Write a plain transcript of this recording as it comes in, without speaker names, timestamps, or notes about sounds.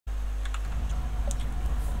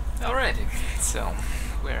Alrighty, so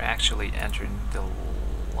we're actually entering the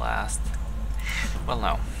last, well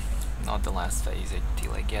no, not the last phase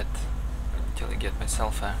until I get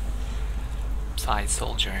myself a side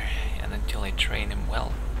soldier and until I train him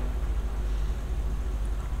well.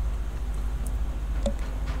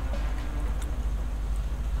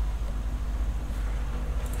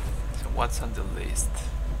 So what's on the list?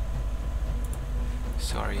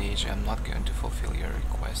 Sorry, Age, I'm not going to fulfill your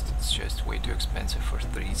request. It's just way too expensive for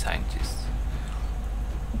 3 scientists.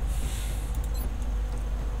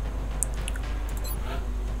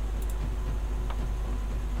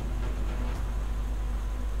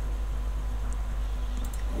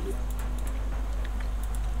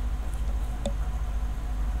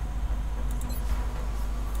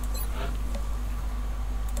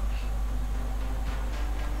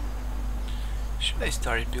 Should I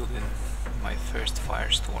start building my first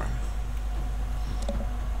firestorm?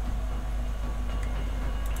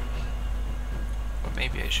 Or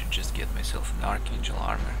maybe I should just get myself an archangel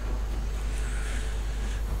armor.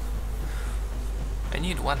 I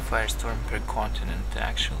need 1 firestorm per continent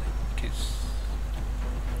actually, because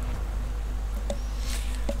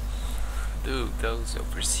dude, those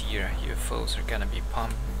overseer UFOs are gonna be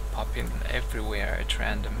popping everywhere at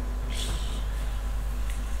random.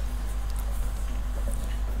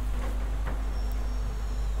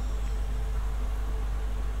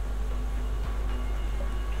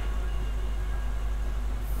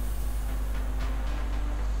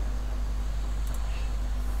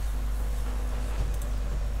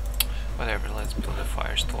 Whatever, let's build a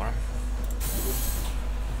firestorm.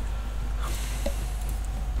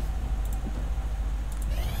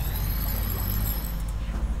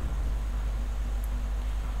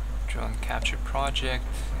 Drone capture project,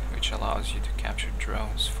 which allows you to capture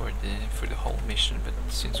drones for the whole mission, but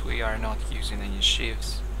since we are not using any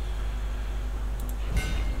shifts,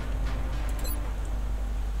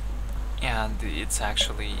 and it's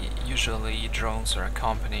actually usually drones are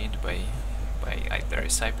accompanied by either a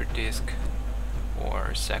cyber disk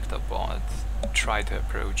or sectobot, try to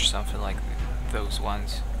approach something like those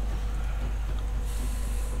ones.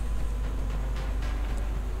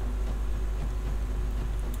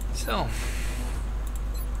 So,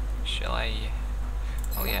 shall I?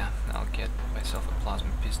 Oh yeah, I'll get myself a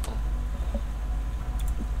plasma pistol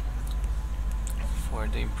for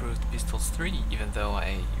the improved pistols 3, even though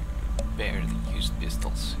I barely used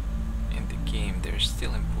pistols in the game. They're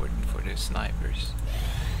still important for the snipers.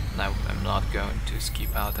 Now I'm not going to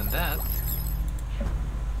skip out on that.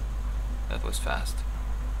 That was fast.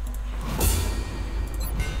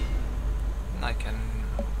 And I can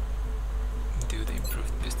do the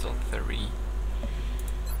improved pistol 3.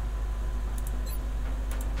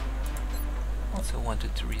 Also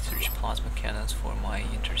wanted to research plasma cannons for my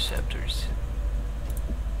interceptors.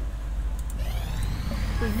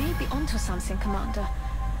 We may be onto something, Commander.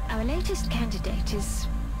 Our latest candidate is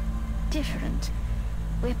different.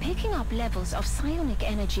 We're picking up levels of psionic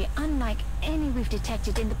energy unlike any we've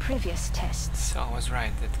detected in the previous tests. So I was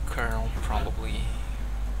right, that Colonel probably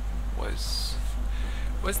was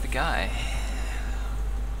the guy.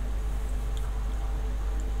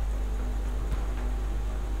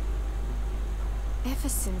 Ever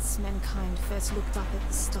since mankind first looked up at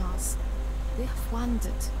the stars, we have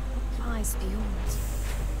wondered what lies beyond.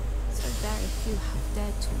 So very few have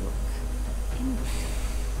dared to look inward.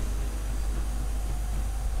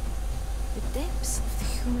 The depths of the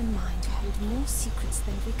human mind hold more secrets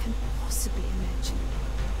than we can possibly imagine.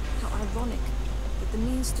 How ironic that the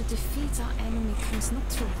means to defeat our enemy comes not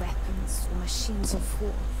through weapons or machines of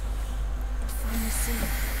war, but from within.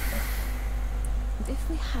 And if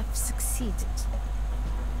we have succeeded,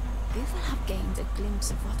 we will have gained a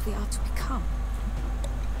glimpse of what we are to become.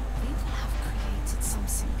 We will have created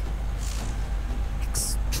something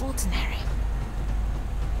extraordinary.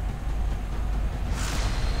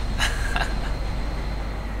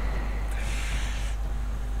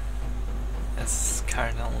 As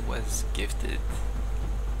Cardinal was gifted.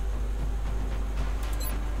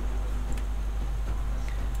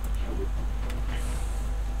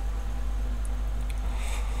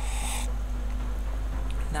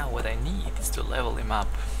 Now what I need is to level him up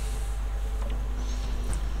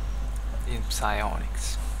in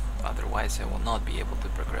psionics, otherwise I will not be able to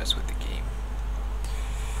progress with the game.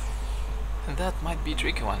 And that might be a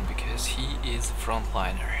tricky one, because he is a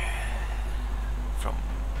frontliner, from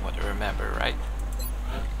what I remember, right?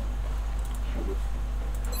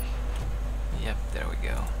 Yep, there we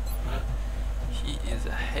go. He is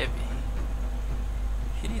a heavy.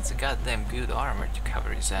 He needs a goddamn good armor to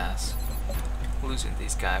cover his ass. Losing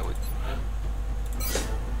this guy would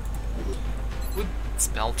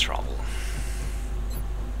spell trouble.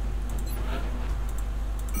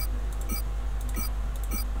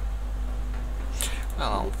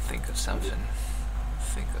 Well, I'll think of something.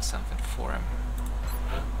 For him.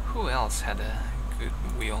 Who else had a good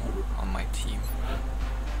wheel on my team?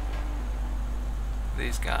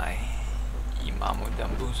 This guy, Imamu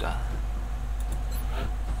Dambuza.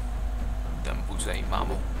 Dambuza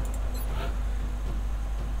Imamu.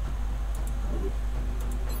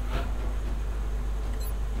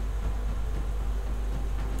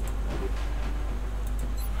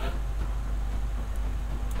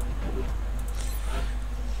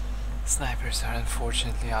 Snipers are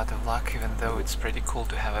unfortunately out of luck, even though it's pretty cool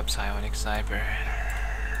to have a psionic sniper.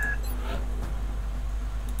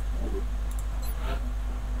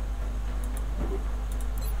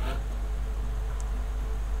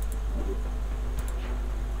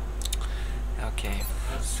 Okay,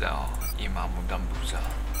 so Imamu Dambuza,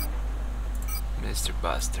 Mr.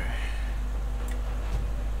 Buster.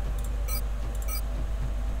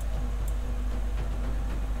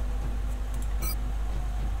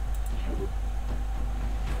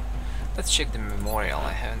 Let's check the memorial.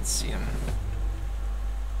 I haven't seen him.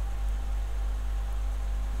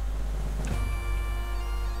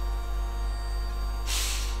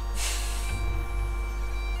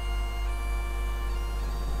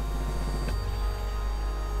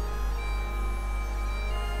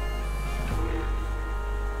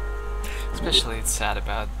 Especially it's sad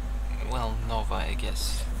about, well, Nova, I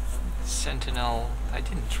guess. Sentinel, I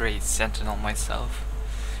didn't raid Sentinel myself,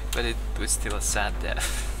 but it was still a sad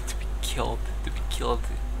death. to be killed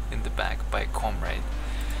in the back by a comrade.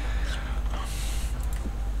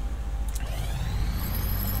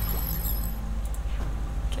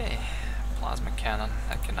 Okay, plasma cannon.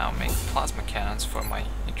 I can now make plasma cannons for my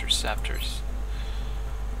interceptors.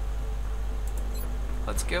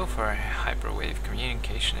 Let's go for hyperwave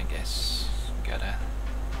communication, I guess. Gotta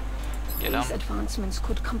get on. These advancements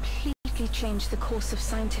could completely change the course of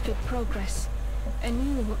scientific progress. A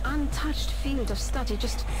new, untouched field of study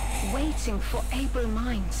just waiting for able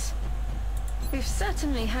minds. We've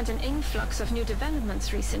certainly had an influx of new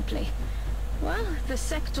developments recently. Well, the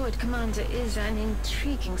sectoid commander is an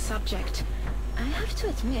intriguing subject. I have to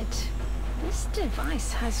admit, this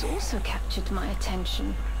device has also captured my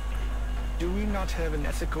attention. Do we not have an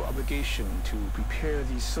ethical obligation to prepare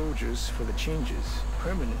these soldiers for the changes,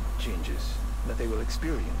 permanent changes, that they will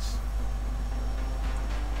experience?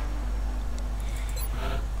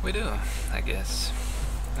 We do, I guess.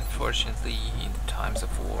 Unfortunately, in the times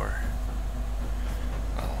of war,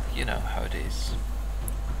 well, you know how it is.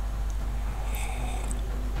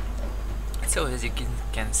 So as you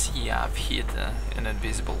can see, I've hit an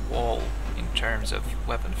invisible wall in terms of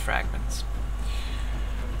weapon fragments.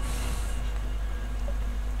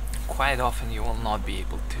 Quite often you will not be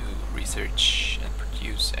able to research and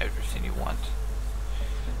produce everything you want,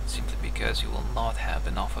 simply because you will not have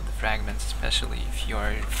enough of the fragments, especially if you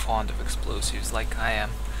are fond of explosives like I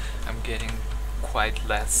am. I'm getting quite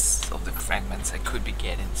less of the fragments I could be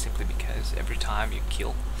getting, simply because every time you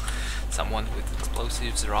kill someone with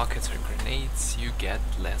explosives, rockets or grenades, you get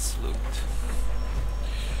less loot.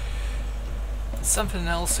 Something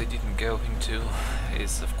else I didn't go into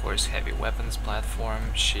is, of course, heavy weapons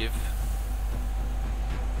platform, Shiv,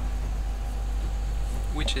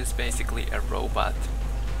 which is basically a robot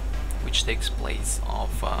which takes place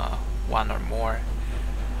of one or more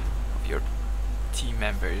of your team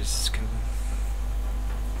members.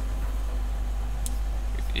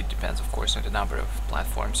 It depends, of course, on the number of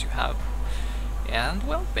platforms you have. And,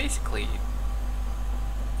 well, basically,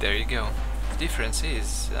 there you go. The difference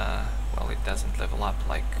is, well, it doesn't level up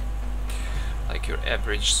like your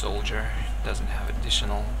average soldier. It doesn't have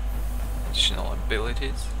additional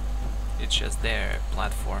abilities. It's just their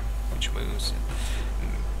platform which moves,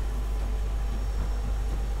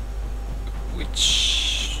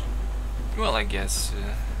 which, well, I guess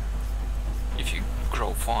if you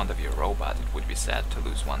grow fond of your robot, it would be sad to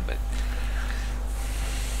lose one, but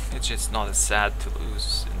it's just not as sad to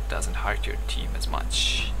lose. It doesn't hurt your team as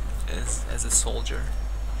much as a soldier.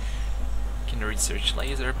 You can research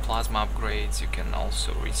laser, plasma upgrades. You can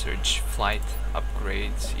also research flight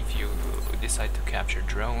upgrades. If you decide to capture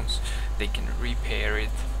drones, they can repair it.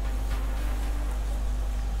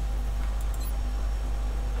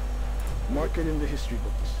 Mark it in the history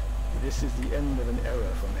books. This is the end of an era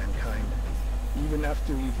for mankind. Even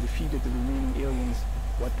after we've defeated the remaining aliens,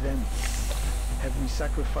 what then? Have we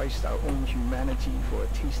sacrificed our own humanity for a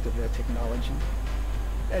taste of their technology?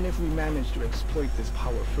 And if we manage to exploit this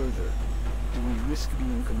power further, do we risk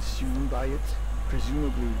being consumed by it,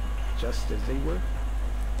 presumably just as they were?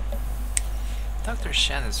 Dr.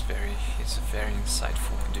 Shen is he's a very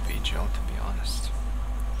insightful individual, to be honest.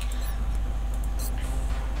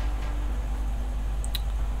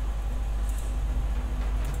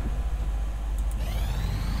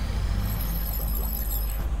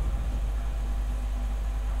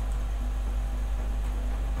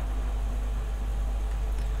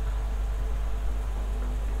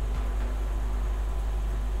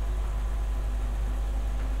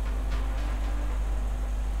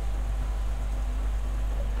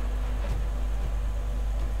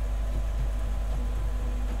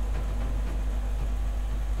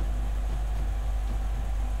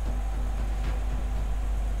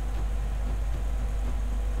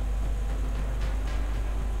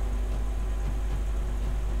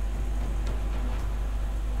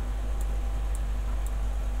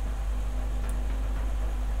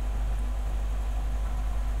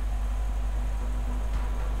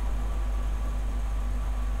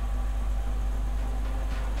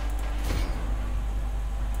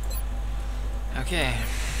 Okay,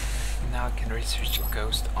 now I can research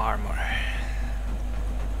ghost armor,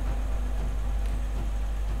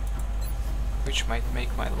 which might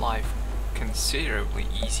make my life considerably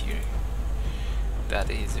easier. That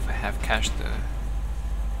is, if I have cash to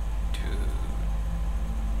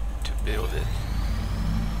build it.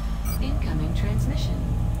 Incoming transmission.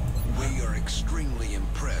 We are extremely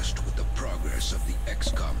impressed with the progress of the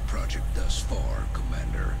XCOM project thus far,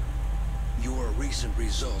 Commander. Your recent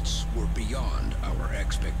results were beyond our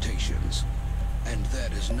expectations, and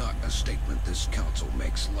that is not a statement this council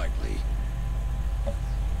makes lightly.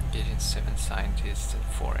 Getting 7 scientists and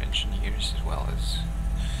 4 engineers, as well as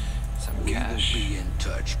some cash. We will be in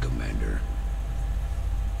touch, Commander.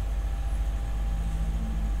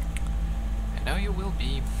 I know you will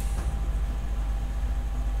be.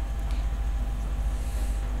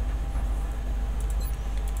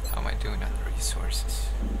 How am I doing on the resources?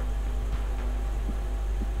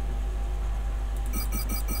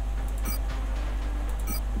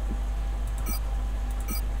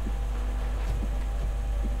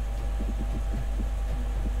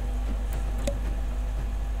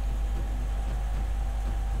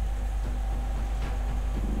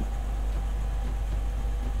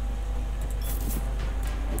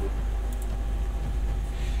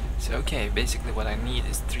 Okay, basically what I need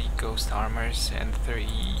is 3 ghost armors and 3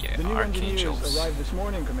 The new engineers archangels. arrived this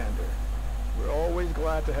morning, Commander. We're always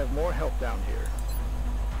glad to have more help down here.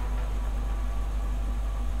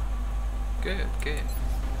 Good, good.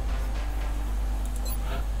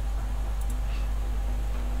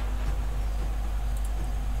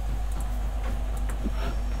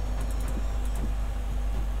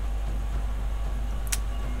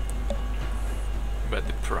 But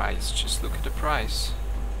the price, just look at the price.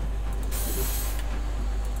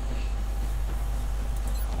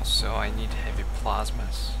 Also, I need heavy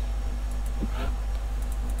plasmas.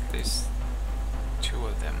 At least 2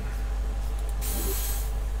 of them.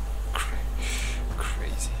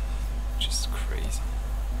 Crazy. Just crazy.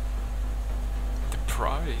 The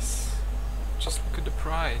price. Just look at the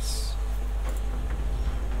price.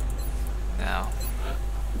 Now.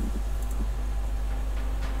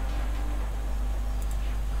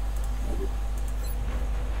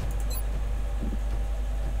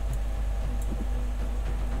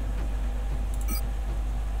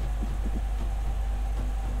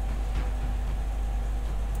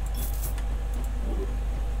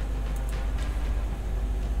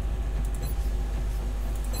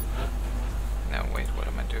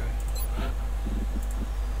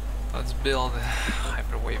 Let's build a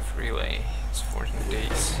hyperwave relay. It's 14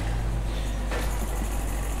 days.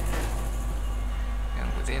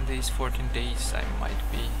 And within these 14 days I might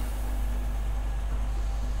be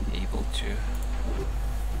able to...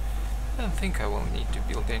 I don't think I will need to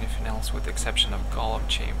build anything else with the exception of Golem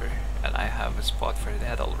Chamber, and I have a spot for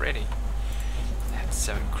that already. I have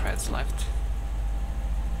 7 creds left.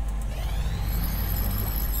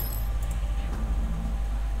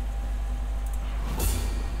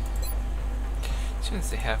 Since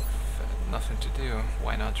they have nothing to do,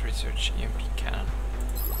 why not research EMP cannon?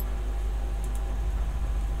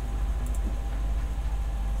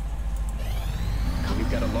 We've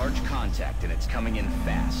got a large contact and it's coming in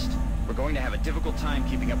fast. We're going to have a difficult time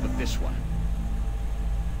keeping up with this one.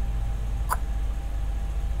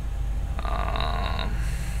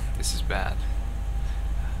 This is bad.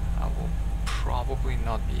 I will probably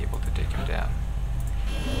not be able to take him down.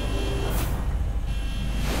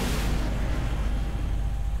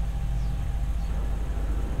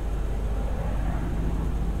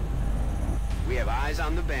 We have eyes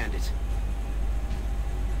on the bandit.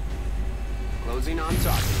 Closing on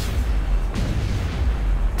target.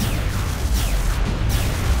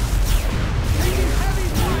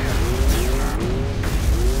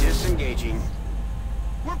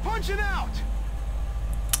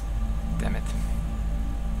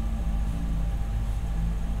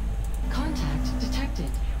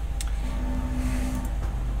 detected.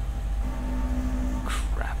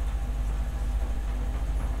 Crap.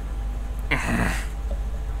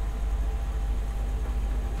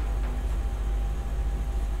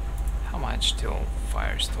 How much till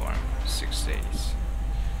Firestorm? 6 days.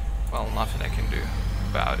 Well, nothing I can do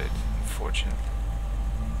about it, unfortunately.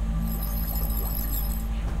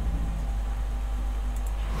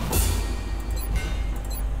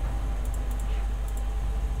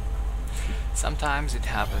 Sometimes it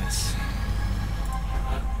happens.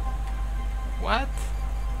 What?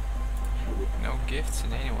 No gifts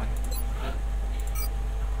in anyone.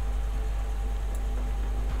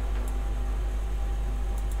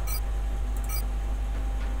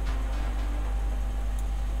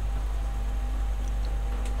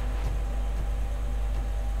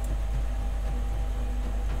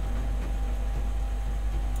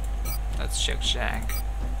 Let's check Shank.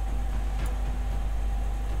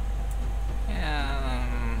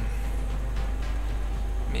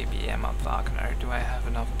 Maybe Emma Wagner. Do I have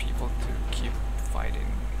enough people to keep fighting?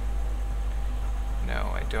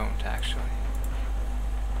 No, I don't actually.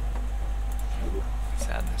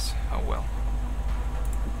 Sadness. Oh well.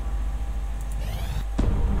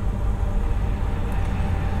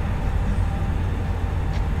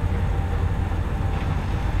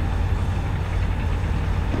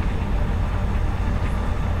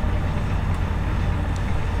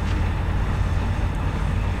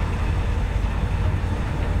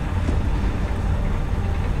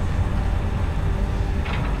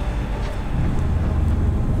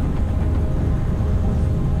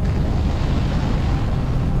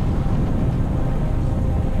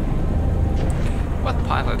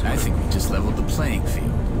 I think we just leveled the playing field.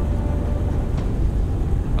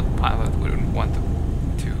 What pilot wouldn't want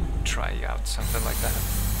to try out something like that?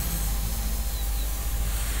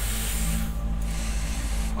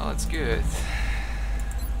 Well, it's good.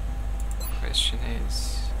 Question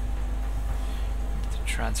is to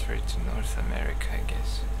transfer it to North America, I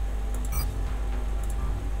guess.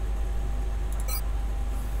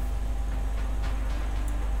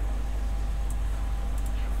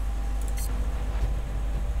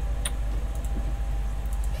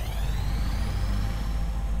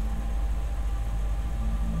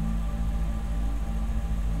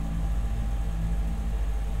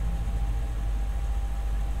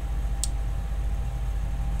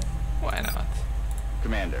 Why not?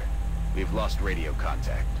 Commander, we've lost radio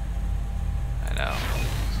contact. I know.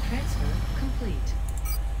 Transfer complete.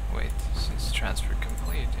 Wait, since transfer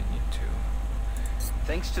complete, I need to...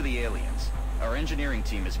 Thanks to the aliens, our engineering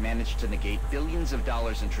team has managed to negate billions of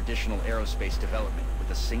dollars in traditional aerospace development with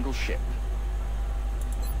a single ship.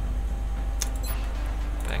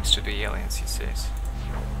 Thanks to the aliens, he says.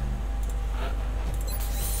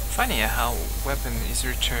 Funny how weapon is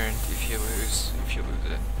returned if you lose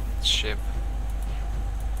a ship.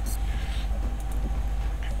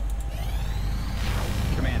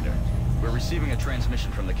 Commander, we're receiving a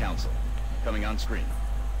transmission from the Council. Coming on screen.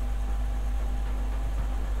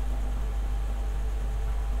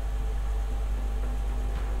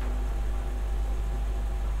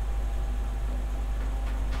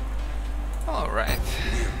 All right.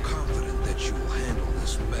 We are confident that you will handle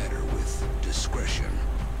this matter with discretion.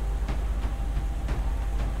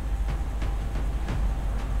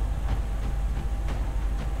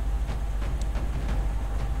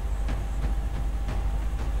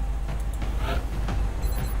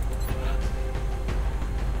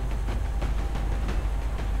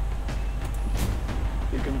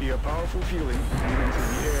 It can be a powerful feeling, moving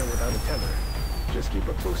through the air without a tether. Just keep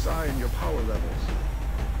a close eye on your power levels.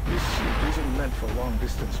 This suit isn't meant for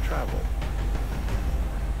long-distance travel.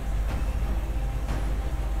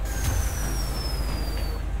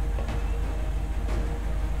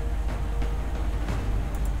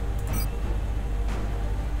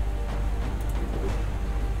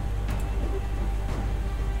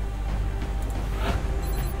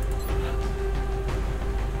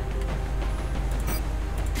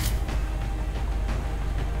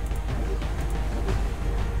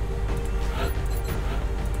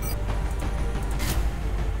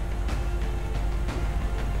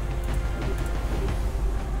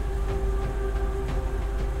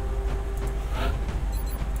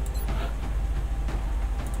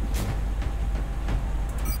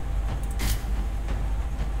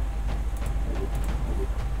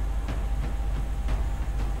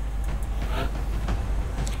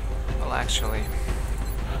 Well, actually,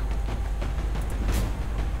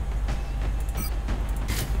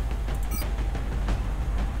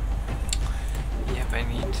 yep, I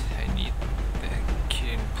need the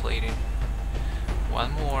kitchen plating.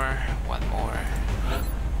 One more.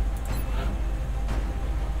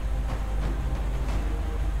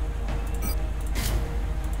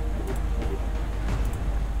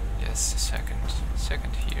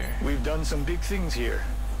 We've done some big things here,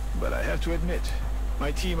 but I have to admit,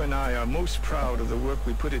 my team and I are most proud of the work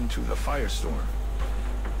we put into the Firestorm.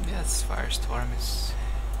 Yes, Firestorm is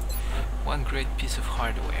one great piece of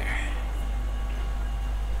hardware.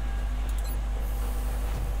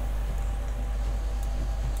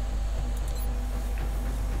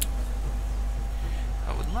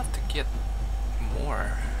 I would love to get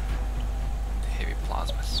more heavy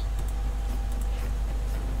plasmas.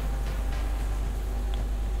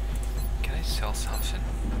 Can I sell something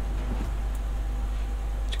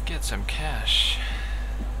to get some cash?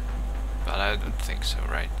 But I don't think so,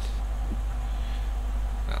 right?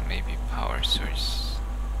 Well, maybe power source.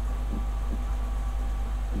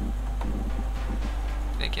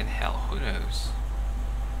 Then again, hell, who knows?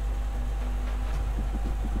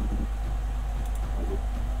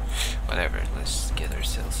 Whatever, let's get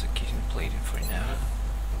ourselves a kitchen plating for now.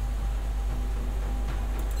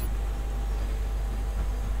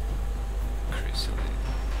 Chrysalid.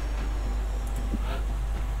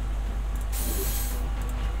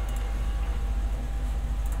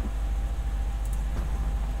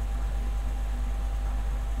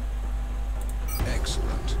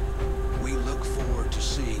 Excellent. We look forward to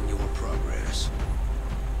seeing your progress.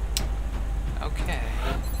 Okay.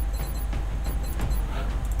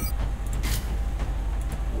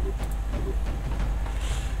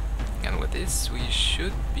 And with this, we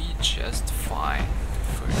should be just fine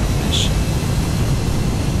for the mission.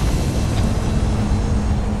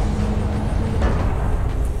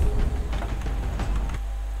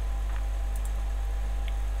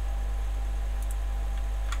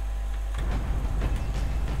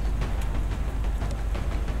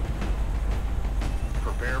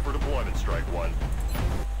 Prepare for deployment, Strike One.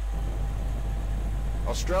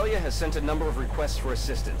 Australia has sent a number of requests for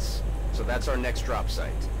assistance, so that's our next drop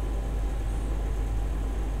site.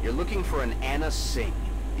 You're looking for an Anna Singh,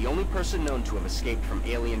 the only person known to have escaped from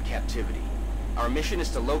alien captivity. Our mission is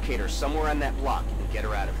to locate her somewhere on that block and get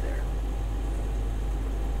her out of there.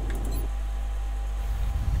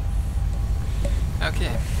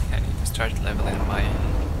 Okay, I need to start leveling my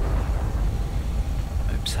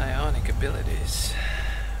psionic abilities.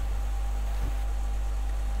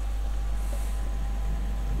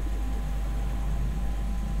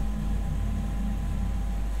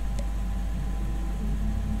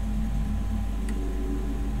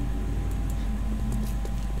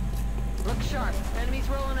 Look sharp. Enemies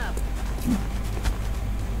rolling up.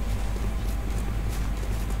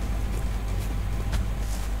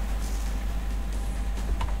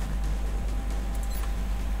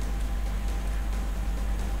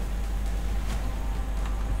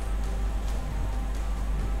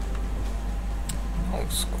 Oh,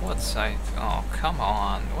 squad site. Oh, come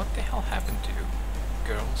on. What the hell happened to you,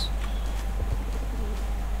 girls?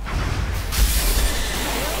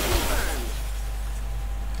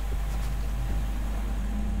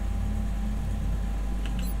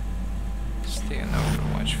 Stay on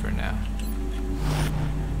Overwatch for now.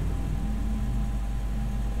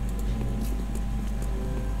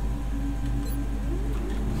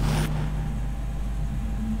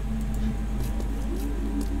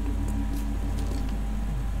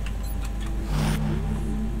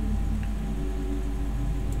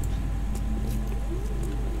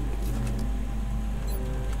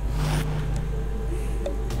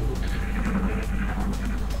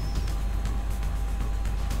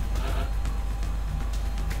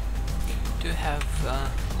 Do you have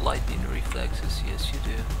lightning reflexes? Yes, you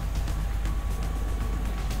do.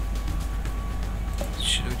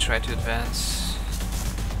 Should we try to advance?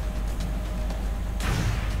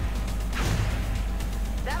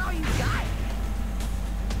 That all you got?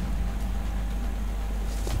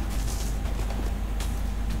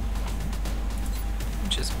 I'm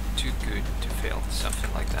just too good to fail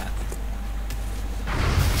something like that.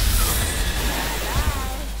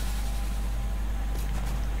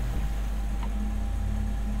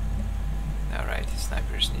 Alright, the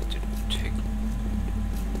snipers need to take.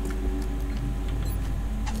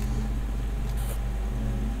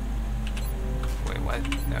 Wait, what?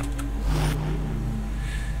 No.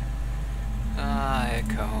 Ah,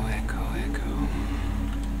 echo, echo, echo.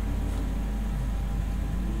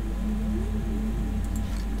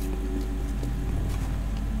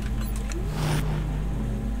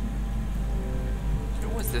 There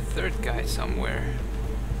was the third guy somewhere.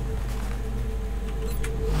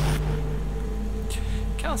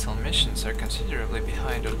 Council missions are considerably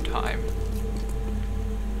behind on time.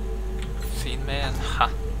 Thin Man? Ha!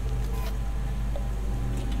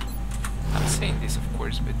 I'm saying this, of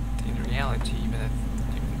course, but in reality, even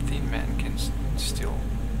Thin Man can still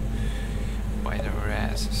bite our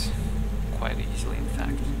asses quite easily, in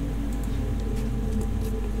fact.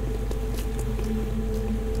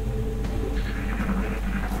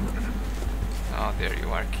 Oh, there you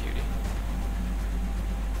are, cutie.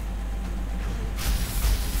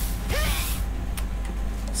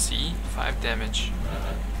 See? 5 damage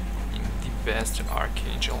in the best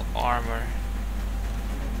Archangel armor.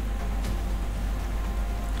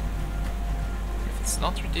 If it's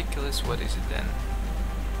not ridiculous, what is it then?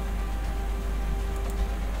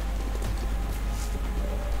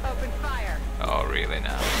 Open fire. Oh, really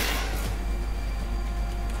now?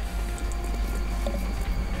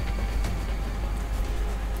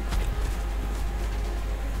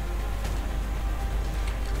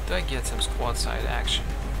 Do I get some squad side action?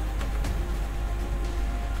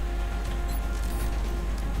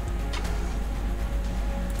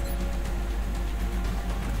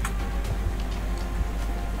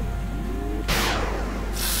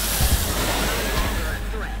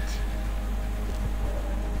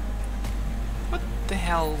 What the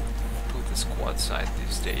hell put the squad side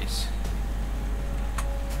these days?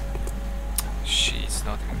 She's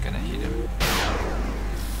not even gonna hit him.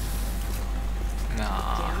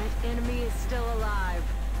 Nah. Damn it, enemy is still alive.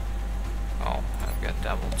 Oh, I've got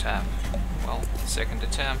double tap. Well, second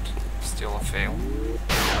attempt, still a fail.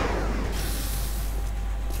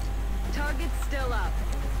 Target's still up.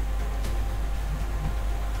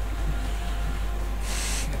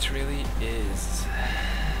 It really is.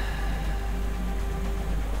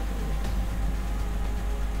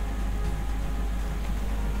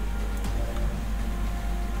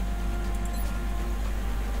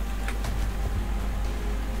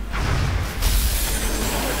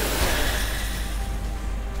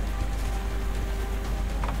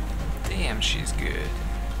 Damn, she's good.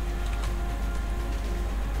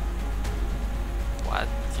 What?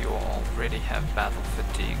 You already have battle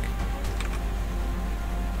fatigue?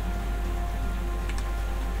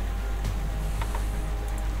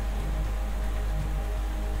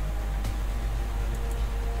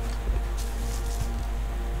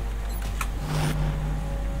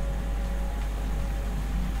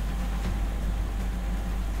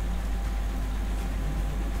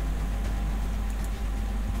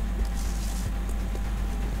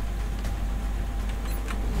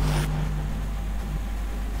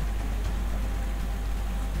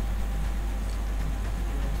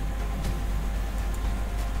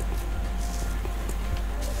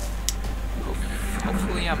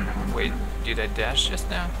 Hopefully wait, did I dash just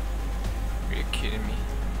now? Are you kidding me?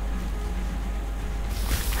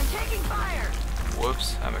 I'm taking fire.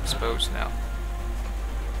 Whoops, I'm exposed now.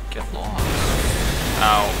 Get lost.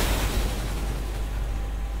 Ow.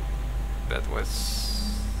 That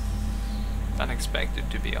was unexpected,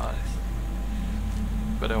 to be honest.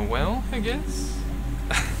 But well, I guess.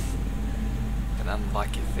 An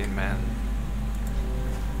unlucky thing, man.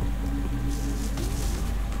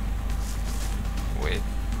 Wait,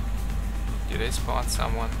 did I spot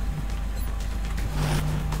someone?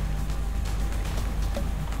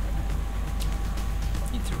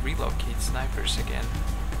 Need to relocate snipers again.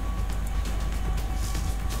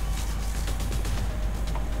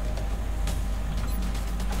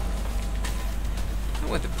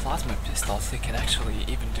 With the plasma pistols, they can actually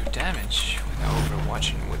even do damage when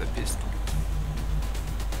overwatching with a pistol.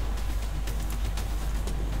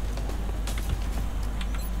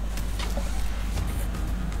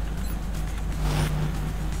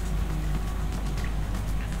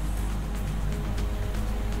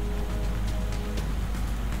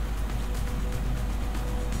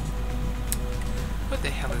 What the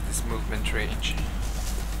hell is this movement range?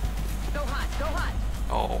 Go hot, go hot.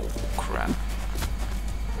 Oh crap.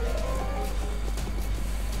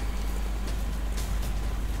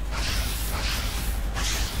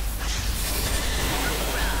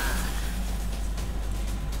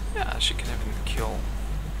 Yeah, she can even kill.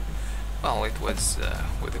 Well, it was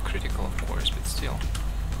with a critical, of course, but still.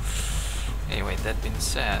 Anyway, that being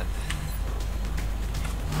said,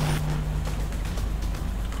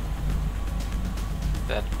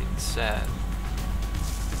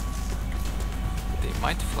 they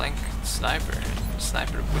might flank Sniper, and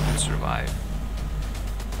Sniper wouldn't survive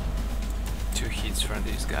 2 hits from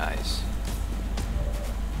these guys.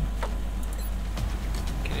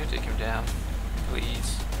 Can you take him down,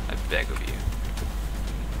 please? I beg of you.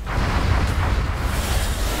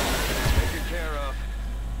 Taken care of.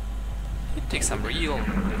 It takes some real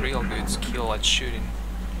good skill at shooting.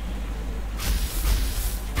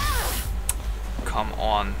 Come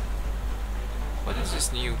on. What is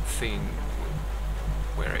this new thing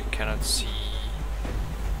where I cannot see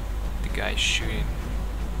the guy shooting?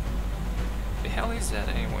 The hell is that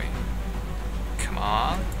anyway? Come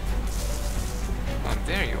on. Oh,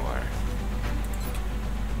 there you are.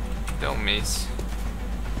 Don't miss.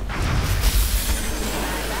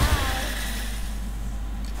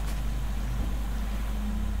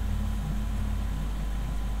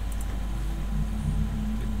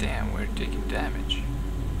 But damn, we're taking damage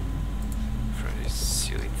from this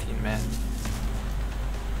silly Tin Man.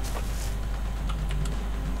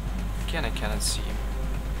 Again, I cannot see him.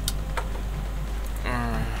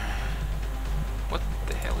 What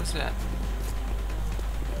the hell is that?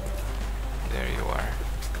 There you are.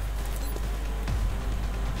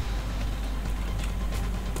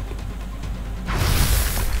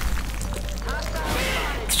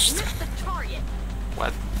 Missed the target.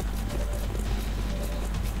 What?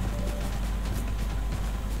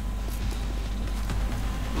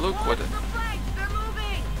 Look what The flags, they're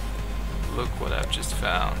moving. look what I've just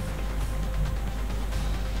found.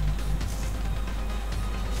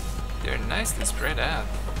 They're nicely spread out.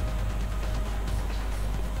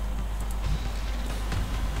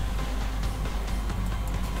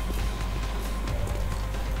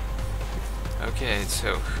 Okay,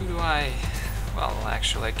 so who do I... Well,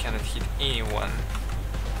 actually I cannot hit anyone.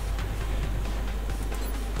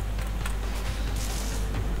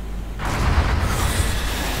 I'm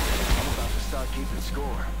about to start keeping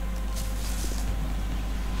score.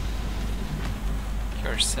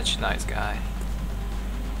 You're such a nice guy.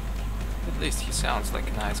 At least he sounds like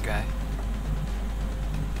a nice guy.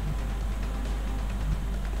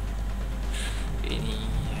 Any...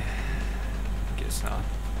 Guess not.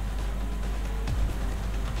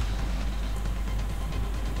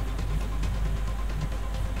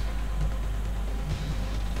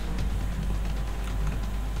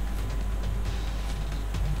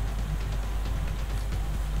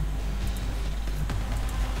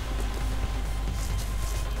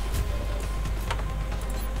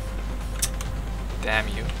 Damn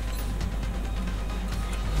you.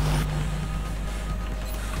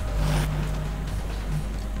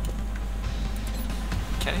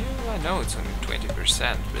 Can you? I know it's only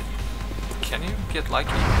 20%, but can you get lucky?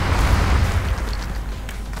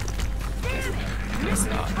 Guess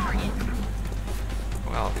not.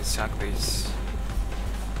 Well, these uglies.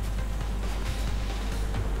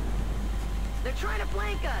 They're trying to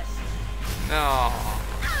flank us. No.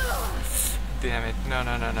 Damn it. No,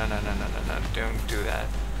 no, no, no, no, no, no, no, no. Don't do that.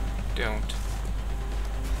 Don't.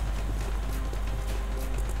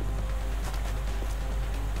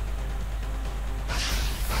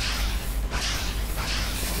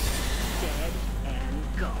 Dead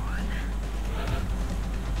and gone.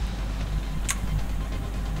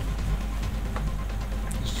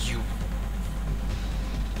 You.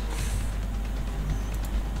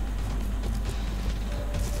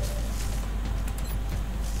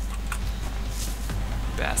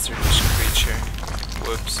 Bastardish creature.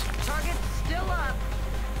 Whoops. Target's still up.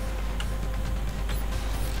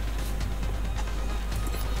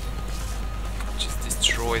 Just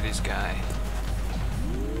destroy this guy.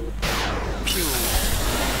 Pew.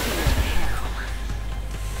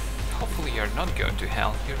 Hopefully you're not going to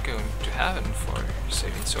hell, you're going to heaven for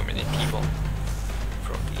saving so many people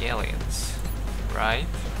from the aliens. Right?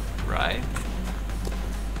 Right?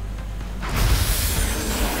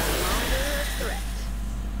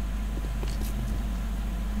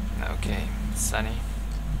 Okay, Sonny.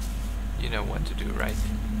 You know what to do, right?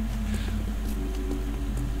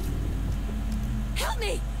 Help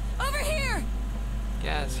me! Over here!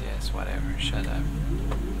 Yes, yes, whatever. Shut up.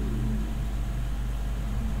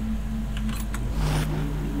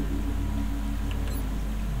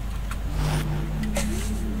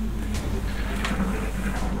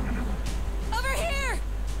 Over here!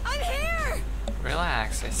 I'm here!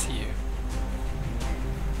 Relax, I see you.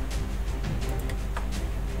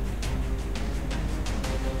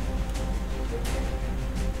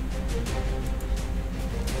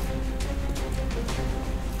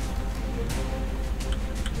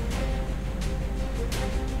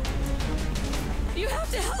 You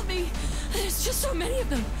have to help me! There's just so many of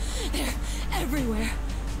them. They're everywhere.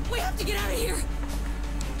 We have to get out of here!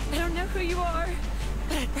 I don't know who you are,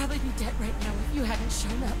 but I'd probably be dead right now if you hadn't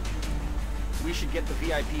shown up. We should get the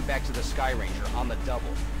VIP back to the Sky Ranger on the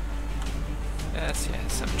double. Yes,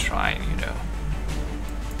 yes, I'm trying, you know.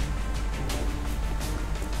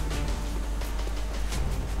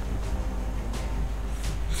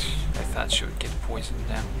 I thought she would get poisoned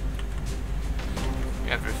now.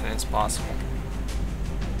 Everything is possible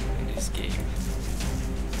in this game.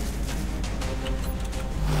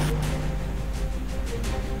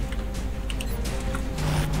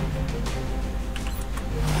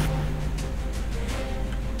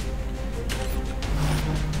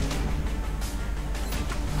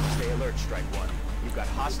 Stay alert, Strike One.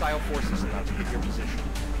 bioforces about to hit your position.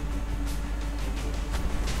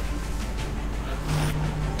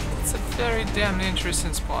 It's a very damn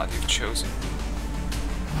interesting spot you've chosen.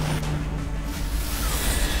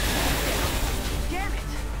 Damn it!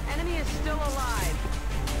 Enemy is still alive.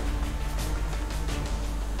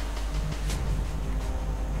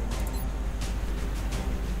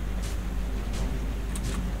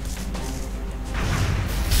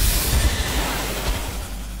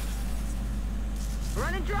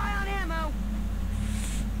 Running dry on ammo.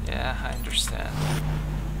 Yeah, I understand.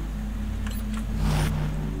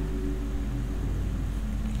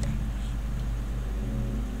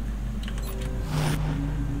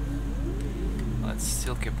 Let's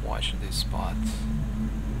still keep watching this spot.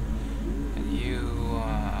 And you,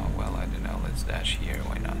 well, I don't know, let's dash here,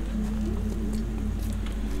 why not?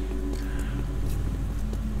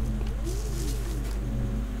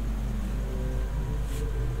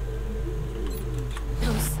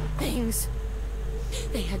 Those things.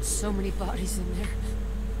 They had so many bodies in there.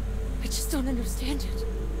 I just don't understand it.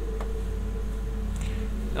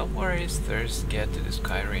 No worries, first get to the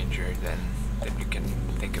Sky Ranger, then you can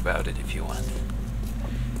think about it if you want.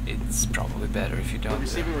 It's probably better if you We're don't.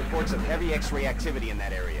 receiving reports of heavy X-ray activity in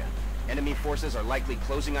that area. Enemy forces are likely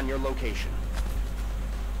closing on your location.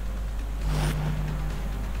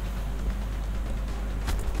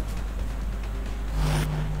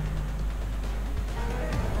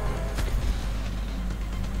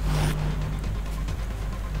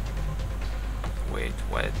 Wait,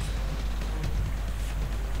 what?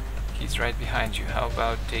 He's right behind you. How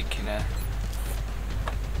about taking a...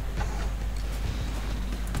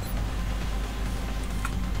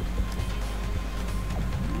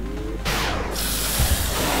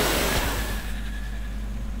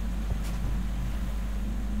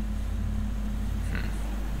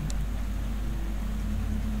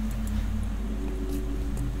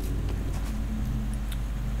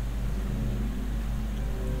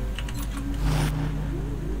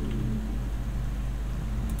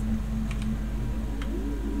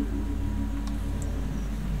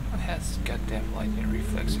 has goddamn lightning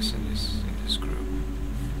reflexes in this group.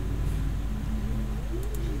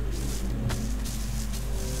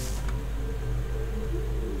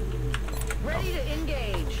 Ready to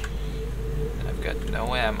engage. And I've got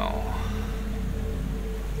no ammo.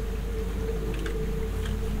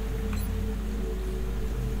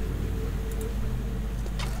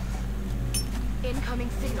 Incoming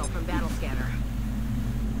signal from battle scanner.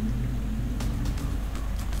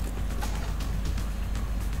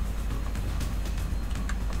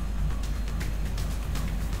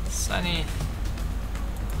 Sunny.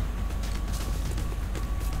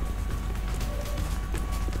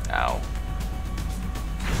 Ow.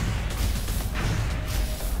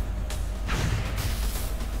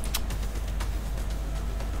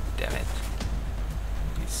 Damn it.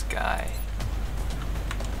 This guy.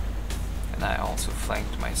 And I also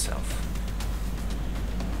flanked myself.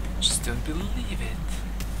 Just don't believe it.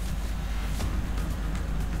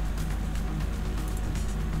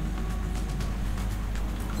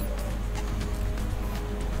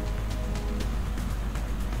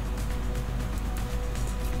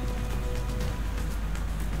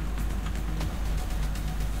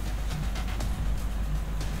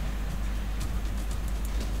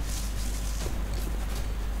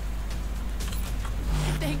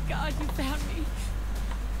 Thank God you found me.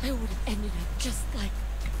 I would have ended up just like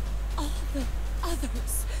all the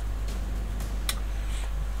others.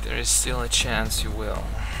 There is still a chance you will,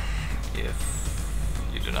 if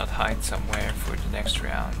you do not hide somewhere for the next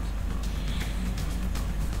round.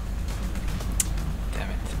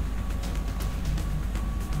 Damn it.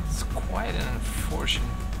 It's quite an unfortunate.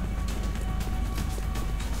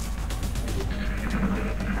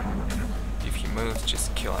 If he moves,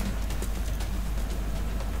 just kill him.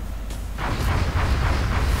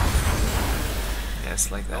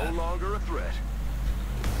 Yes, like that. No longer a threat.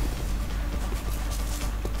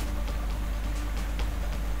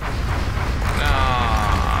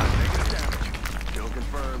 Negative damage. Kill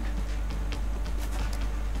confirmed.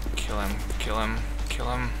 Kill him, kill him, kill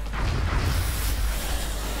him.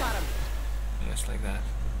 Got him. Yes, like that.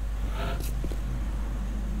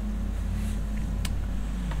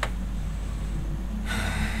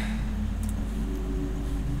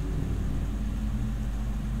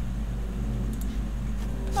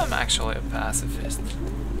 I'm actually a pacifist,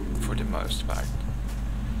 for the most part.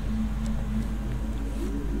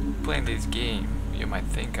 Playing this game, you might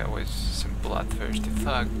think I was some bloodthirsty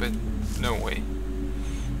thug, but no way.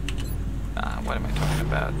 What am I talking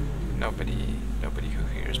about? Nobody who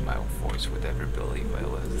hears my voice would ever believe I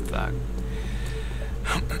was a thug.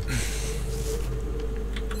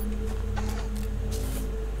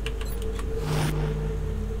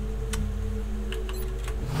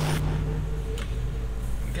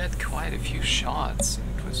 quite a few shots.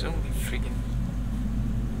 It was only friggin'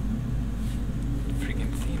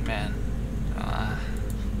 thin man.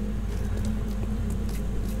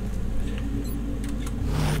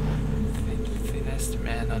 Thinnest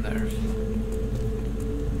man on earth.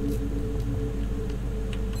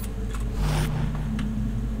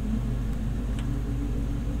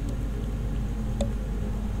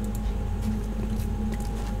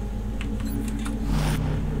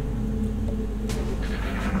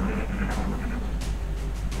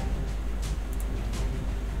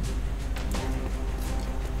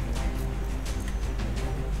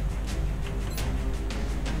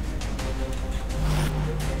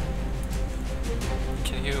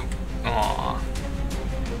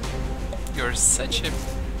 You're such a...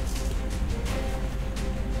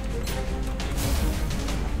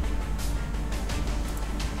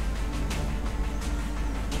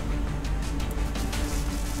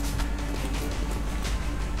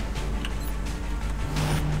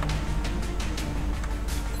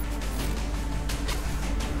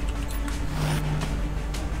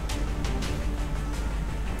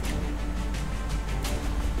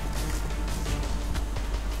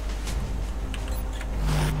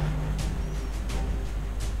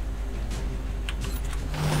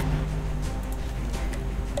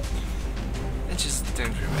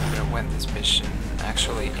 don't remember when this mission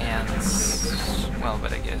actually ends. Well,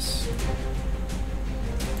 but I guess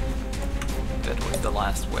that was the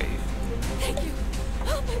last wave. Thank you.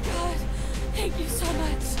 Oh my god. Thank you so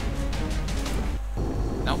much.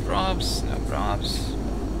 No probs, no probs.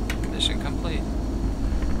 Mission complete.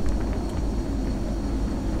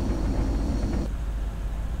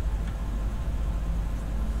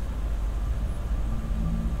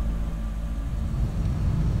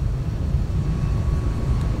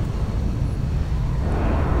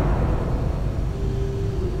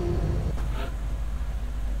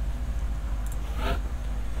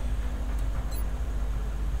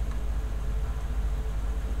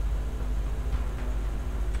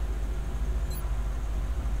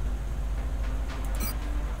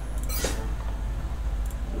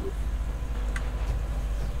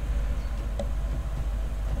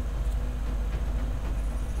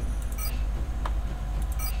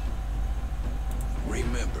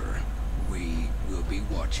 Remember, we will be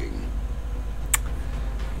watching.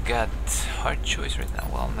 Got hard choice right now.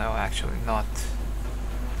 Well, no, actually not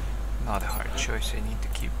a hard choice. I need to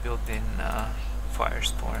keep building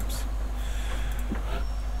firestorms.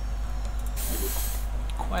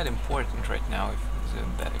 Quite important right now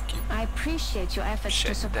that I keep. I appreciate your efforts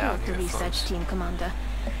to support the research team, Commander.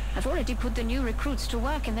 I've already put the new recruits to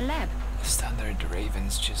work in the lab. Standard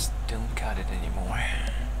Ravens just don't cut it anymore.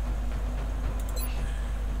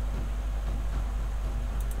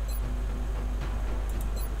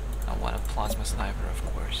 I want a plasma sniper,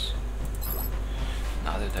 of course.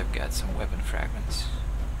 Now that I've got some weapon fragments.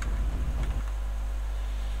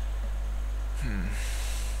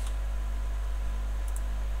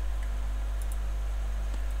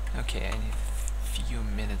 Okay, I need a few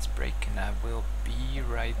minutes break and I will be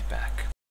right back.